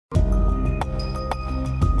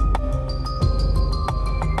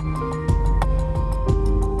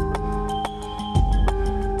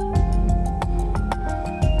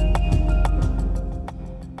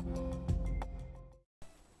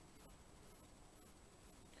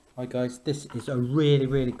Hi guys, this is a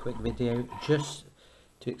really quick video just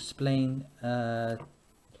to explain to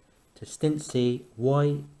Stintsy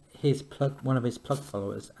why one of his plug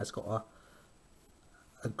followers has got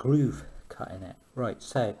a groove cut in it. Right,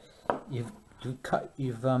 so you've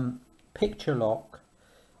picked your lock,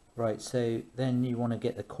 right, so then you want to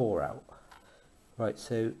get the core out. Right,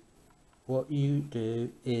 so what you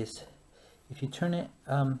do is if you turn it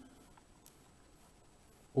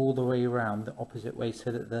all the way around the opposite way so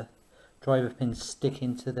that the driver pins stick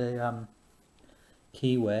into the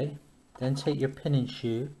keyway, then take your pin and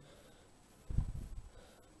shoe.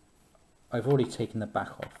 I've already taken the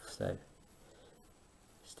back off, so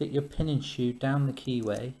stick your pin and shoe down the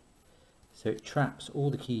keyway so it traps all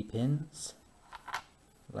the key pins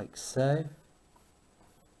like so.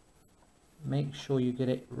 Make sure you get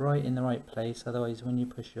it right in the right place, otherwise when you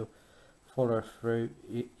push your follower through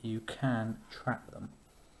you can trap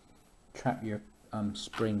your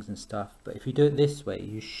springs and stuff. But if you do it this way,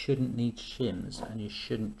 you shouldn't need shims and you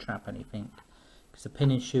shouldn't trap anything because the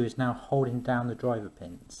pin and shoe is now holding down the driver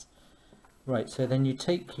pins. Right, so then you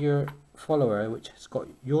take your follower, which has got,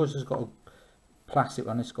 yours has got a plastic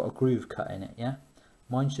one, it's got a groove cut in it, yeah?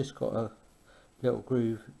 Mine's just got a little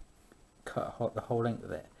groove cut the whole length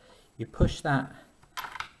of it. You push that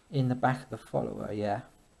in the back of the follower, yeah?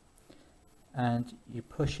 And you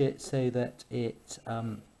push it so that it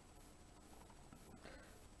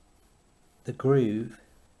the groove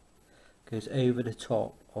goes over the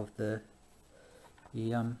top of the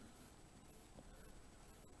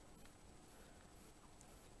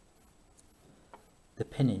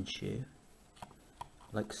pin and shoe,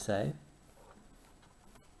 like so.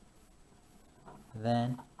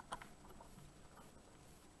 Then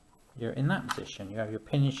you're in that position. You have your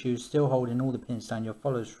pin and shoe still holding all the pins down, your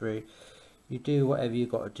follows through. You do whatever you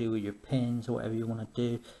got to do with your pins or whatever you want to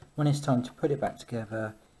do. When it's time to put it back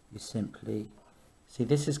together, you simply see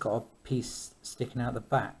this has got a piece sticking out the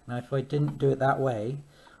back. Now if I didn't do it that way,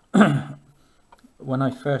 when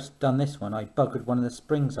I first done this one, I buggered one of the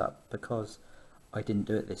springs up because I didn't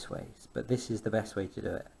do it this way, but this is the best way to do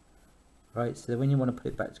it. Right, so when you want to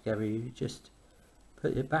put it back together, you just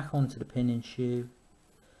put it back onto the pin and shoe,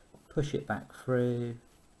 push it back through,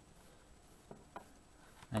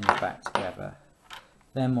 and you're back together.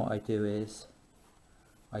 Then what I do is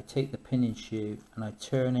I take the pin and shoe and I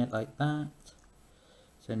turn it like that,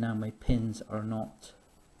 so now my pins are not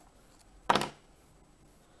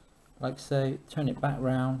like so. Turn it back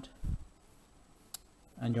round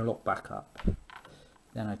and you're locked back up.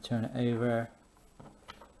 Then I turn it over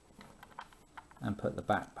and put the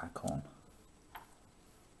back on.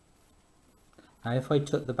 Now if I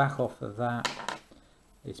took the back off of that,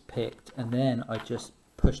 it's picked, and then I just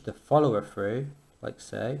push the follower through like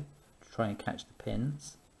so to try and catch the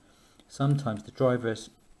pins. Sometimes the drivers,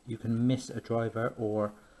 you can miss a driver,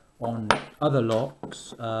 or on other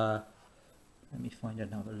locks, let me find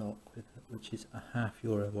another lock which is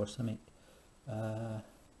 €0.50 or something. I've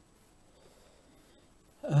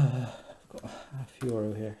got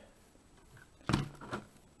 €0.50 here.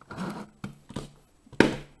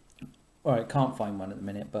 Alright, can't find one at the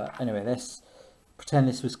minute, but anyway, let's pretend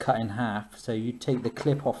this was cut in half. So you take the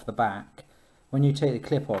clip off the back. When you take the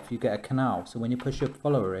clip off, you get a canal. So when you push your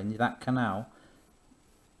follower in that canal,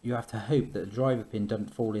 you have to hope that the driver pin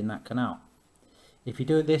doesn't fall in that canal. If you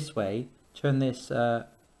do it this way, turn this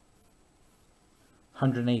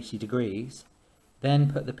 180 degrees, then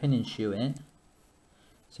put the pin and shoe in.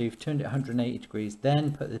 So you've turned it 180 degrees,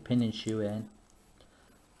 then put the pin and shoe in.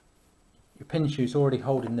 Your pin and shoe is already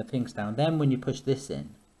holding the things down. Then when you push this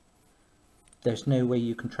in, there's no way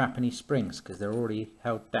you can trap any springs because they're already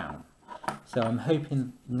held down. So I'm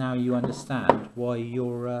hoping now you understand why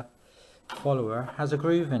your follower has a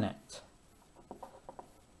groove in it.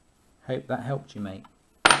 Hope that helped you, mate.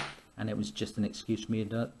 And it was just an excuse for me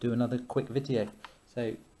to do another quick video.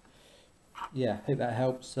 So yeah, hope that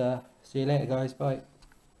helps. See you later guys, bye.